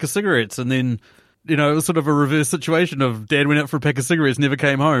for a pack of cigarettes and then, you know, it was sort of a reverse situation of Dad went out for a pack of cigarettes, never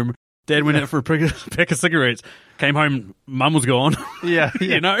came home. Dad went out for a pack of cigarettes, came home, Mum was gone. Yeah.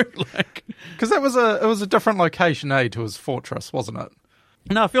 You know? Because it was a different location, to his fortress, wasn't it?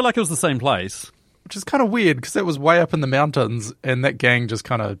 No, I feel like it was the same place. Which is kind of weird because it was way up in the mountains and that gang just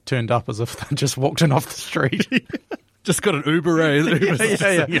kind of turned up as if they just walked in off the street. Just got an Uber,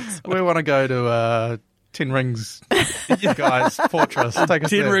 yeah. We want to go to 10 Rings guys fortress. Take us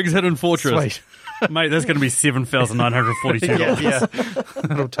 10 there. Rings Hidden Fortress. Sweet. Mate, that's going to be $7,942. Yeah.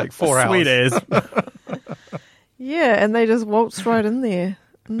 It'll take 4 hours. Sweet as. Yeah, and they just waltzed right in there.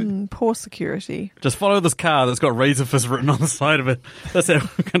 Poor security. Just follow this car that's got Razor Fist written on the side of it. That's how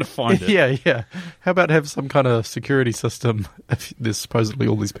we're going to find it. Yeah. How about have some kind of security system if there's supposedly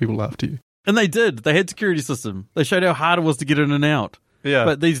all these people after you? And they did. They had security system. They showed how hard it was to get in and out. Yeah.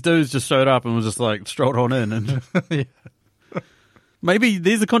 But these dudes just showed up and was just like strolled on in. And Yeah. Maybe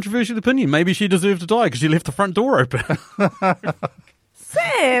there's a controversial opinion. Maybe she deserved to die because she left the front door open.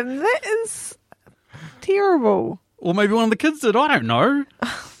 Sam, that is terrible. Or maybe one of the kids did. I don't know.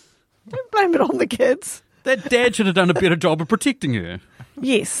 Don't blame it on the kids. That dad should have done a better job of protecting her.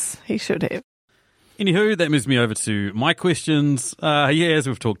 Yes, he should have. Anywho, that moves me over to my questions. As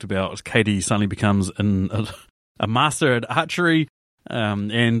we've talked about, Katie suddenly becomes a master at archery,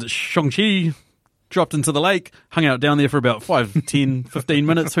 and Shang-Chi dropped into the lake, hung out down there for about 5, 10, 15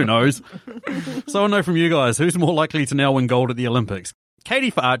 minutes, who knows. So I know from you guys, who's more likely to now win gold at the Olympics? Katie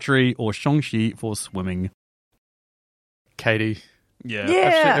for archery or Shang-Chi for swimming? Katie.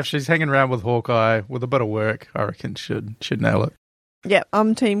 Yeah. If she's hanging around with Hawkeye with a bit of work, I reckon she'd nail it. Yep,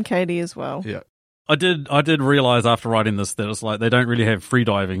 I'm Team Katie as well. Yeah. I did realise after writing this that it's like they don't really have free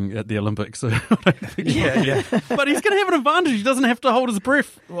diving at the Olympics. So I don't think Yeah. But he's going to have an advantage. He doesn't have to hold his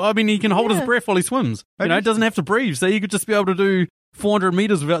breath. I mean, he can hold his breath while he swims. You know, he doesn't have to breathe. So he could just be able to do 400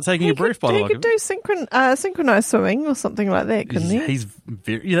 metres without taking a breath, by the way. He could do synchronised swimming or something like that, couldn't he? He's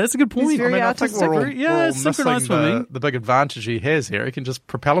very, that's a good point. He's very I think artistic. we're all synchronised missing swimming. the big advantage he has here. He can just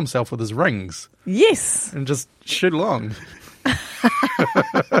propel himself with his rings Yes. and just shoot along.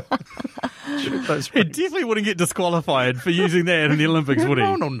 Shoot those He rings. definitely wouldn't get disqualified for using that in the Olympics, would he?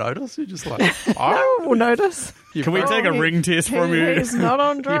 No one will notice. You're just like, No one will notice. Can we take a ring test from you? He's not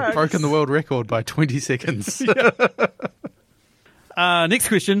on drugs. You've broken the world record by 20 seconds. Next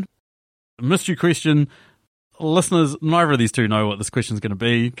question. Mystery question. Listeners, neither of these two know what this question's going to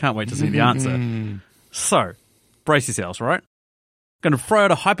be. Can't wait to see the answer. So, brace yourselves, right? Going to throw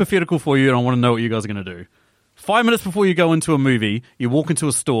out a hypothetical for you, and I want to know what you guys are going to do. 5 minutes before you go into a movie, you walk into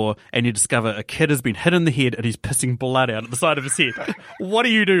a store and you discover a kid has been hit in the head and he's pissing blood out at the side of his head. What do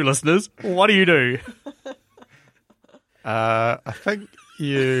you do, listeners? What do you do? I think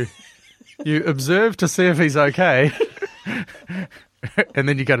you observe to see if he's okay, and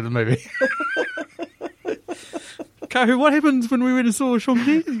then you go to the movie. Kahu, what happens when we went and saw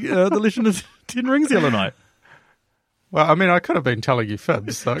Shang-Chi, the Legend of 10 Rings the other night? Well, I mean, I could have been telling you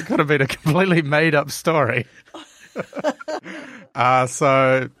fibs, so it could have been a completely made-up story. So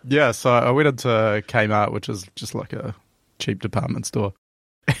I went into Kmart, which is just like a cheap department store,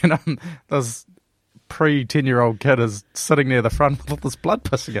 and this pre-10-year-old kid is sitting near the front with all this blood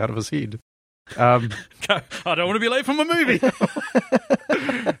pissing out of his head. I don't want to be late for my movie.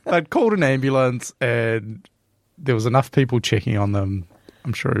 They'd called an ambulance, and there was enough people checking on them.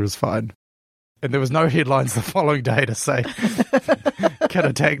 I'm sure he was fine. And there was no headlines the following day to say kid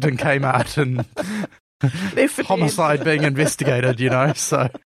attacked in Kmart and homicide being investigated, you know, so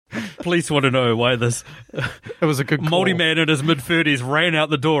Police want to know why this it was a good call. Māori man in his mid-30s ran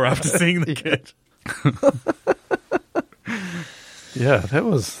out the door after seeing the kid. Yeah, that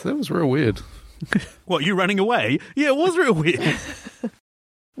was real weird. What, you running away? Yeah, it was real weird.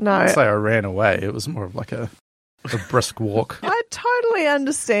 No. I'd say I ran away. It was more of like a brisk walk. I totally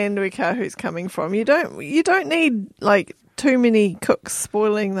understand where Kahu's coming from. You don't need like too many cooks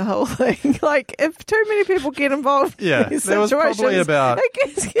spoiling the whole thing. Like, if too many people get involved Yeah, in these there was situations, probably about it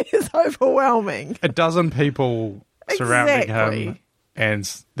gets overwhelming. a dozen people surrounding Exactly. him,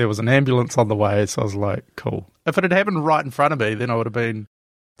 and there was an ambulance on the way, so I was like, cool. If it had happened right in front of me, then I would have been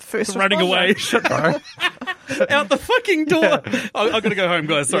First Running responder. away. shit, bro. Out the fucking door. I've got to go home,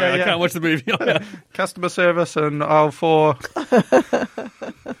 guys. Sorry, Yeah, yeah. I can't watch the movie. Customer service in aisle 4.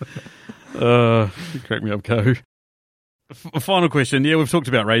 You crack me up, Co. Final question. Yeah, we've talked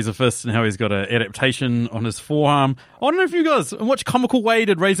about Razor Fist and how he's got an adaptation on his forearm. I don't know if you guys, in which comical way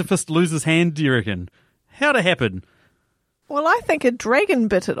did Razor Fist lose his hand, do you reckon? How'd it happen? Well, I think a dragon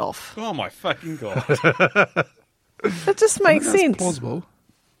bit it off. Oh my fucking God. It just makes That's sense. plausible.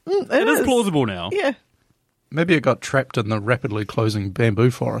 It is plausible now. Yeah. Maybe it got trapped in the rapidly closing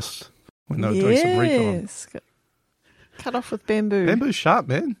bamboo forest when they were doing some recon. Yes. Cut off with bamboo. Bamboo's sharp,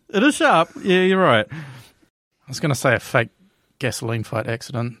 man. It is sharp. Yeah, you're right. I was going to say a fake gasoline fight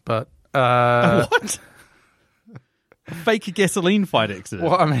accident, but... What? A fake gasoline fight accident?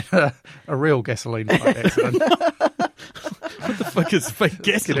 Well, I mean, a real gasoline fight accident. What the fuck is fake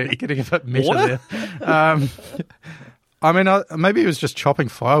gasoline? Getting a bit meta Water? there. I mean, maybe he was just chopping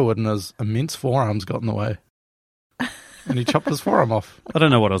firewood and his immense forearms got in the way. And he chopped his forearm off. I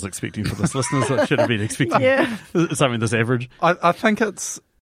don't know what I was expecting for this, listeners. I should have been expecting Yeah. something this average. I think it's...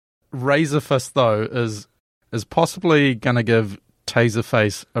 Razor Fist, though, is possibly going to give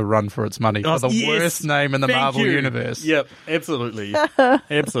Taserface a run for its money for the yes. worst name in the Thank Marvel you. universe. Yep, absolutely.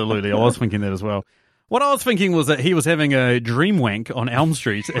 Absolutely. I was thinking that as well. What I was thinking was that he was having a dream wank on Elm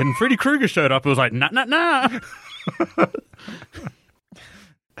Street and Freddy Krueger showed up and was like, nah, nah, nah.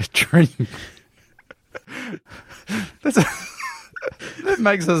 A dream. That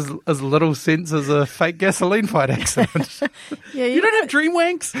makes as little sense as a fake gasoline fight accident. Yeah, You don't have dream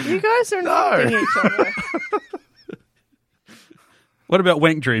wanks? You guys are infecting each other. What about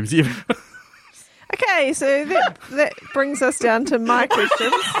wank dreams? Okay, so that brings us down to my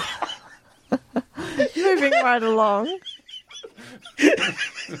questions. Moving right along.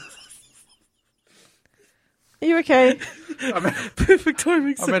 Are you okay? Perfect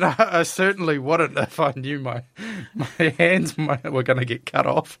timing. I mean, I certainly wouldn't if I knew my hands were going to get cut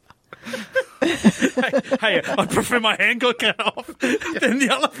off. Hey, I prefer my hand got cut off than the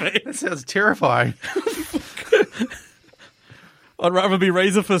other That face. sounds terrifying. I'd rather be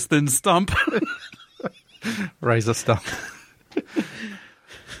Razor Fist than Stump. Razor stump.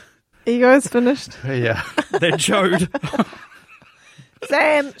 Are you guys finished? Yeah. That showed.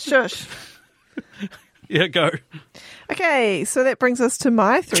 Sam, shush. Yeah, go. Okay, so that brings us to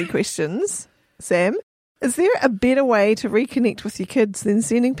my 3 questions. Sam, is there a better way to reconnect with your kids than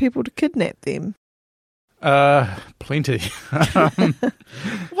sending people to kidnap them? Plenty.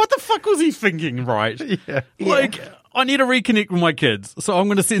 What the fuck was he thinking, right? Yeah. Like, I need to reconnect with my kids, so I'm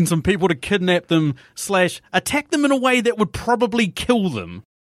going to send some people to kidnap them / attack them in a way that would probably kill them.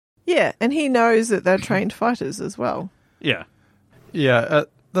 Yeah, and he knows that they're trained fighters as well. Yeah. Yeah, at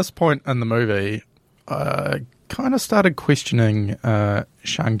this point in the movie, I kind of started questioning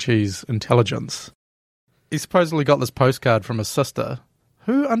Shang-Chi's intelligence. He supposedly got this postcard from his sister.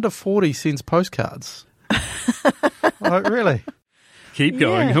 Who under 40 sends postcards? Like, really? Keep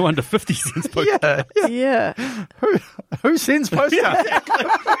going. Yeah. Who under 50 cents post? Yeah. Yeah. Who sends postcards?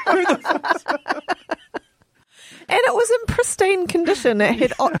 And it was in pristine condition. It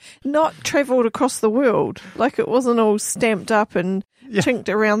had not travelled across the world. Like, it wasn't all stamped up and chinked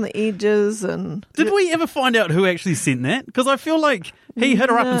around the edges. And Did we ever find out who actually sent that? Because I feel like he hit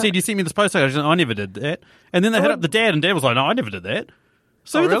her up and said, "You sent me this postcard." She said, "I never did that." And then they hit up the dad, and dad was like, "No, I never did that."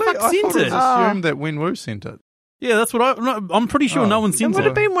 So who the fuck I sent thought it it? was assumed that Wenwu sent it. Yeah, that's what I'm pretty sure no one it sent would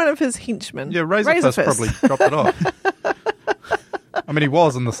have it. been one of his henchmen. Yeah, Razor Fist probably dropped it off. I mean, he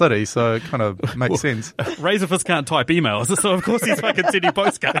was in the city, so it kind of makes sense. Razor Fist can't type emails, so of course he's fucking sending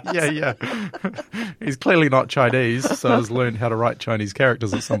postcards. Yeah. He's clearly not Chinese, so has learned how to write Chinese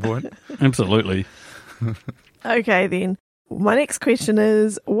characters at some point. Absolutely. Okay, then. My next question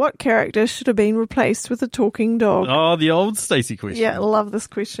is, what character should have been replaced with a talking dog? Oh, the old Stacey question. Yeah, I love this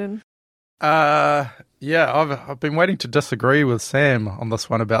question. Yeah, I've been waiting to disagree with Sam on this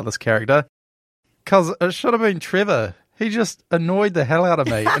one about this character, because it should have been Trevor. He just annoyed the hell out of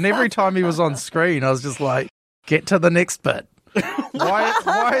me, and every time he was on screen, I was just like, get to the next bit.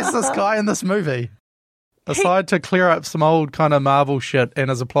 Why is this guy in this movie? Aside to clear up some old kind of Marvel shit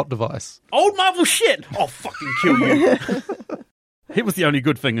and as a plot device. Old Marvel shit! I'll fucking kill you. He was the only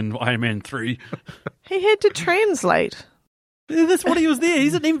good thing in Iron Man 3. He had to translate. That's what he was there.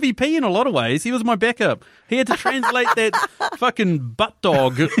 He's an MVP in a lot of ways. He was my backup. He had to translate that fucking butt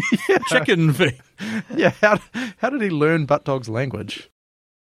dog chicken thing. Yeah, how did he learn Butt Dog's language?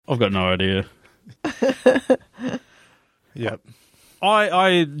 I've got no idea. Yep.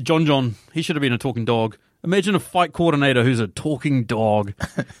 John, he should have been a talking dog. Imagine a fight coordinator who's a talking dog.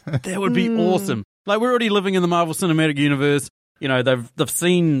 That would be awesome. Like, we're already living in the Marvel Cinematic Universe. You know, they've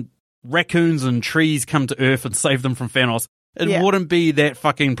seen raccoons and trees come to Earth and save them from Thanos. It wouldn't be that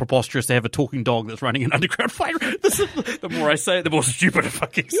fucking preposterous to have a talking dog that's running an underground fight. The more I say it, the more stupid it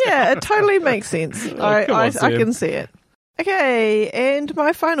fucking sounds. Yeah, it totally makes sense. I can see it. Okay, and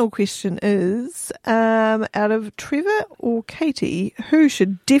my final question is, out of Trevor or Katie, who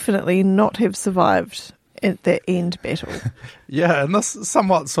should definitely not have survived at the end battle? Yeah, and this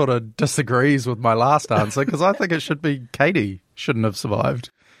somewhat sort of disagrees with my last answer, because I think it should be Katie shouldn't have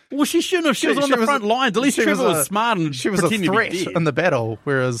survived. Well, she shouldn't have. She was on the front lines. At least Trevor was smart and she was a threat in the battle,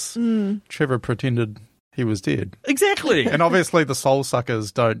 whereas Trevor pretended he was dead. Exactly. And obviously the soul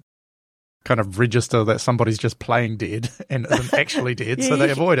suckers don't kind of register that somebody's just playing dead and isn't actually dead, so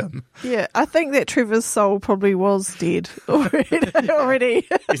they avoid him. Yeah, I think that Trevor's soul probably was dead already.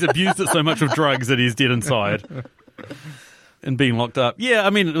 He's abused it so much with drugs that he's dead inside and being locked up. Yeah,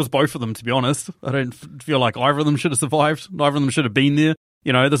 I mean, it was both of them, to be honest. I don't feel like either of them should have survived. Neither of them should have been there.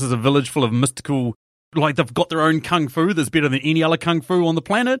 You know, this is a village full of mystical, like, they've got their own kung fu that's better than any other kung fu on the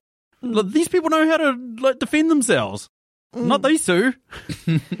planet. Like, these people know how to defend themselves. Not these two.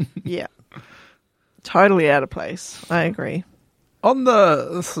 Yeah. Totally out of place. I agree.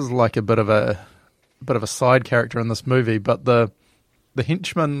 This is like a bit of a side character in this movie, but the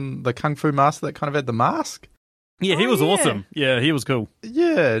henchman, the kung fu master that kind of had the mask. Yeah, he was awesome. Yeah, he was cool.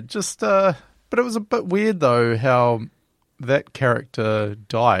 Yeah, but it was a bit weird though how that character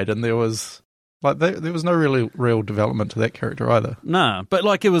died, and there was there was no really real development to that character either. Nah, but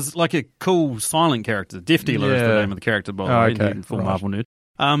like it was like a cool silent character. Death Dealer is the name of the character, by the way. Okay, Full Marvel nerd.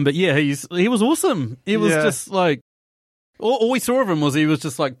 But yeah, he was awesome. It was just like all we saw of him was he was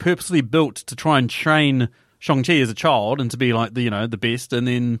just like purposely built to try and train Shang-Chi as a child and to be like the best, and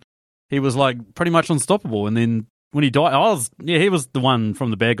then he was like pretty much unstoppable. And then when he died, he was the one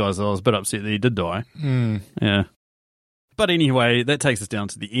from the bad guys that I was a bit upset that he did die. Yeah. But anyway, that takes us down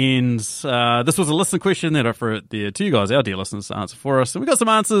to the end. This was a listener question that I threw it there to you guys, our dear listeners, to answer for us. And we got some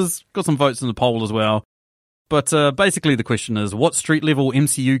answers, got some votes in the poll as well. But basically the question is, what street-level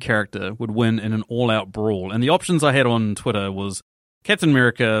MCU character would win in an all-out brawl? And the options I had on Twitter was Captain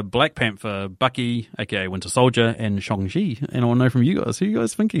America, Black Panther, Bucky, aka Winter Soldier, and Shang-Chi. And I want to know from you guys, who are you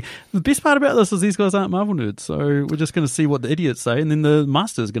guys thinking? The best part about this is these guys aren't Marvel nerds, so we're just going to see what the idiots say, and then the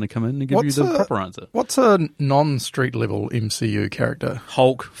master is going to come in and give you the proper answer. What's a non-street-level MCU character?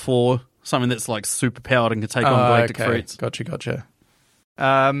 Hulk, Thor, something that's like super-powered and can take on galactic threats. Gotcha.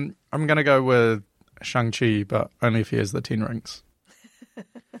 I'm going to go with Shang-Chi, but only if he has the 10 rings.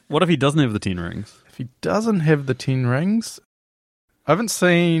 What if he doesn't have the 10 rings? If he doesn't have the 10 rings, I haven't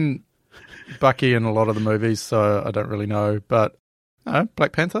seen Bucky in a lot of the movies, so I don't really know, but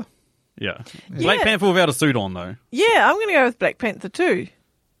Black Panther? Yeah. Black Panther without a suit on, though. Yeah, I'm going to go with Black Panther too.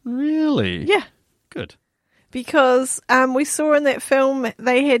 Really? Yeah. Good. Because we saw in that film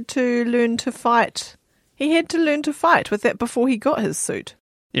they had to learn to fight. He had to learn to fight with that before he got his suit.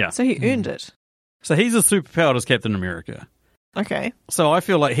 Yeah. So he earned it. So he's as superpowered as Captain America. Okay. So I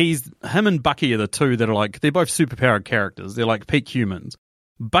feel like him and Bucky are the two that are like, they're both superpowered characters. They're like peak humans.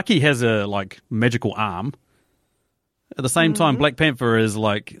 Bucky has a like magical arm. At the same time, Black Panther is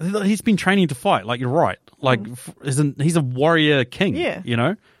like, he's been training to fight. Like, you're right. Like, he's a warrior king. Yeah. You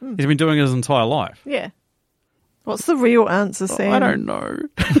know? He's been doing it his entire life. Yeah. What's the real answer, Sam? I don't know.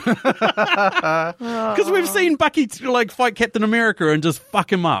 Because we've seen Bucky like fight Captain America and just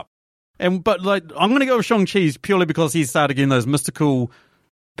fuck him up. But like, I'm going to go with Shang-Chi purely because he started getting those mystical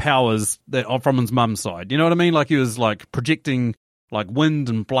powers that are from his mum's side. You know what I mean? Like he was like projecting like wind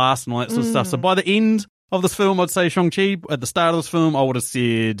and blast and all that sort of stuff. So by the end of this film, I'd say Shang-Chi. At the start of this film, I would have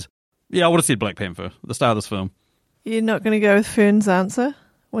said Black Panther at the start of this film. You're not going to go with Fern's answer,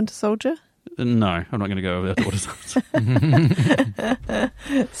 Winter Soldier? No, I'm not going to go with our daughter's answer.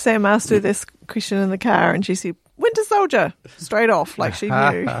 Sam asked her this question in the car and she said, Winter Soldier, straight off, like she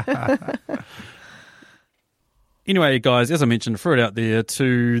knew. Anyway, guys, as I mentioned, throw it out there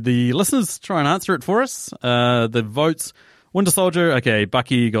to the listeners, try and answer it for us. The votes, Winter Soldier, okay,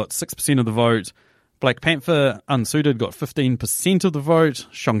 Bucky got 6% of the vote. Black Panther, unsuited, got 15% of the vote.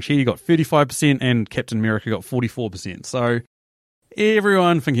 Shang-Chi got 35%, and Captain America got 44%. So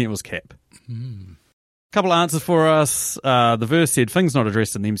everyone thinking it was Cap. Couple of answers for us. The verse said, things not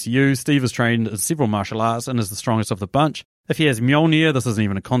addressed in the MCU. Steve is trained in several martial arts and is the strongest of the bunch. If he has Mjolnir, this isn't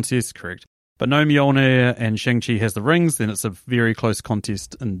even a contest, correct. But no Mjolnir and Shang-Chi has the rings, then it's a very close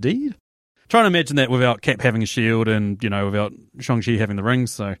contest indeed. Trying to imagine that without Cap having a shield and, without Shang-Chi having the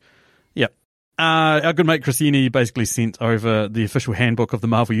rings, so, yep. Our good mate Christine basically sent over the official handbook of the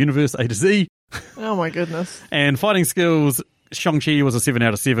Marvel Universe, A to Z. Oh my goodness. And fighting skills, Shang-Chi was a 7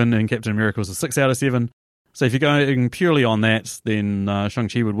 out of 7 and Captain America was a 6 out of 7. So if you're going purely on that, then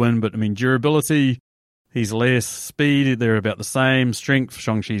Shang-Chi would win. But, durability, he's less. Speed, they're about the same. Strength,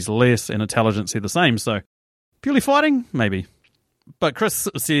 Shang-Chi's less. And intelligence, they're the same. So purely fighting, maybe. But Chris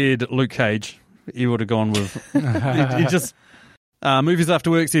said Luke Cage. He would have gone with... he just... Movies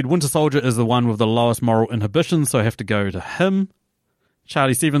After Work said Winter Soldier is the one with the lowest moral inhibition, so I have to go to him.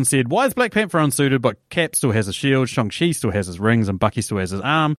 Charlie Stevens said, why is Black Panther unsuited, but Cap still has a shield, Shang-Chi still has his rings, and Bucky still has his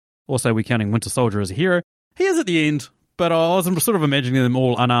arm? Also, we're counting Winter Soldier as a hero. He is at the end, but I was sort of imagining them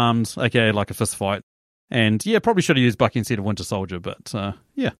all unarmed, aka like a fist fight. And yeah, probably should have used Bucky instead of Winter Soldier, but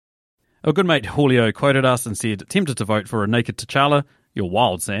yeah. Our good mate Julio quoted us and said, tempted to vote for a naked T'Challa. You're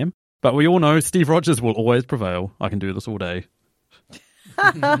wild, Sam. But we all know Steve Rogers will always prevail. I can do this all day.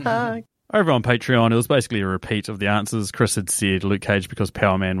 Over on Patreon, it was basically a repeat of the answers. Chris had said Luke Cage because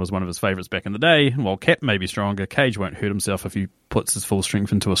Power Man was one of his favourites back in the day. While Cap may be stronger, Cage won't hurt himself if he puts his full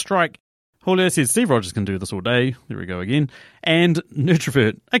strength into a strike. Julio said Steve Rogers can do this all day. There we go again. And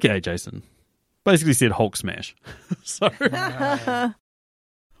Nutrovert, aka Jason, basically said Hulk smash. So I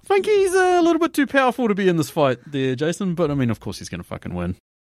think he's a little bit too powerful to be in this fight there, Jason. But of course he's going to fucking win.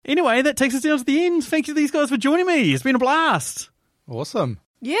 Anyway, that takes us down to the end. Thank you to these guys for joining me. It's been a blast. Awesome.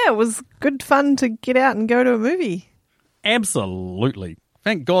 Yeah, it was good fun to get out and go to a movie. Absolutely.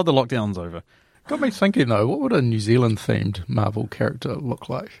 Thank God the lockdown's over. Got me thinking, though, what would a New Zealand-themed Marvel character look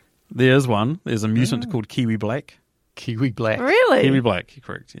like? There's one. There's a mutant called Kiwi Black. Kiwi Black. Really? Kiwi Black,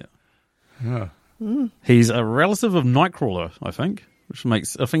 correct, yeah. He's a relative of Nightcrawler, I think, which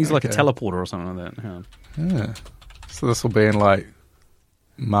makes... I think he's like a teleporter or something like that. Yeah. So this will be in, like,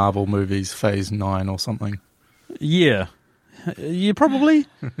 Marvel movies Phase 9 or something. Yeah. Yeah, probably.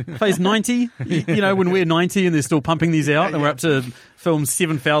 Phase 90. When we're 90 and they're still pumping these out and we're up to film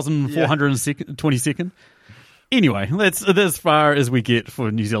 7,422nd. Anyway, that's as far as we get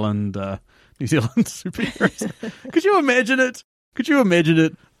for New Zealand superheroes. Could you imagine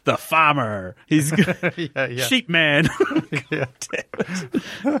it? The farmer. He's sheep man. God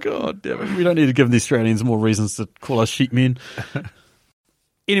damn it. We don't need to give the Australians more reasons to call us sheep men.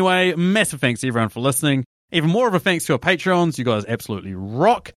 Anyway, massive thanks to everyone for listening. Even more of a thanks to our Patreons. You guys absolutely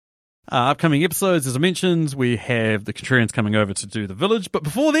rock. Upcoming episodes, as I mentioned, we have the Contrarians coming over to do The Village. But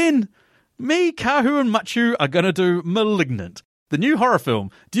before then, me, Kahu, and Machu are going to do Malignant, the new horror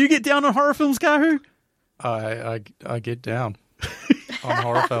film. Do you get down on horror films, Kahu? I get down on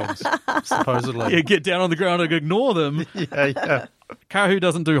horror films, supposedly. Yeah, get down on the ground and ignore them. Yeah. Kahu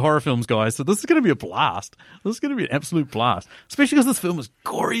doesn't do horror films, guys, so this is going to be a blast. This is going to be an absolute blast, especially because this film is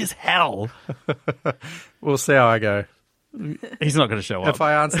gory as hell. We'll see how I go. He's not going to show up. If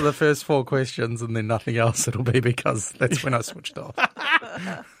I answer the first 4 questions and then nothing else, it'll be because that's when I switched off.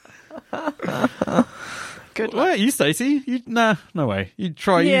 Good luck. Well, you, Stacey? No way. You watched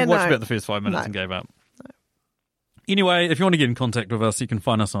about the first 5 minutes and gave up. Anyway, if you want to get in contact with us, you can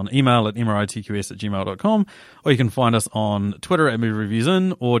find us on email at mritqs@gmail.com, or you can find us on Twitter at Movie Reviews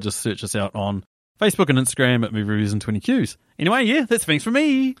In, or just search us out on Facebook and Instagram at Movie Reviews In 20Qs. Anyway, yeah, that's thanks for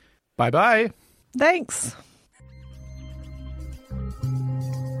me. Bye-bye. Thanks.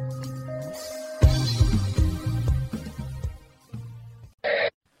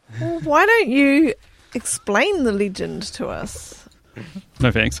 Well, why don't you explain the legend to us?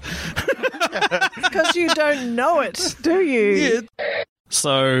 No thanks. Because you don't know it, do you? Yeah.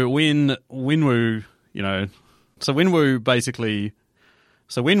 So when Winwoo, when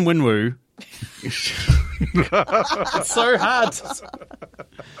Winwoo, it's so hard.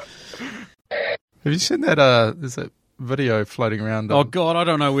 Have you seen that? There's that video floating around. Oh God, I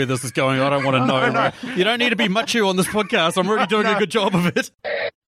don't know where this is going. I don't want to know. Right? You don't need to be macho on this podcast. I'm already doing a good job of it.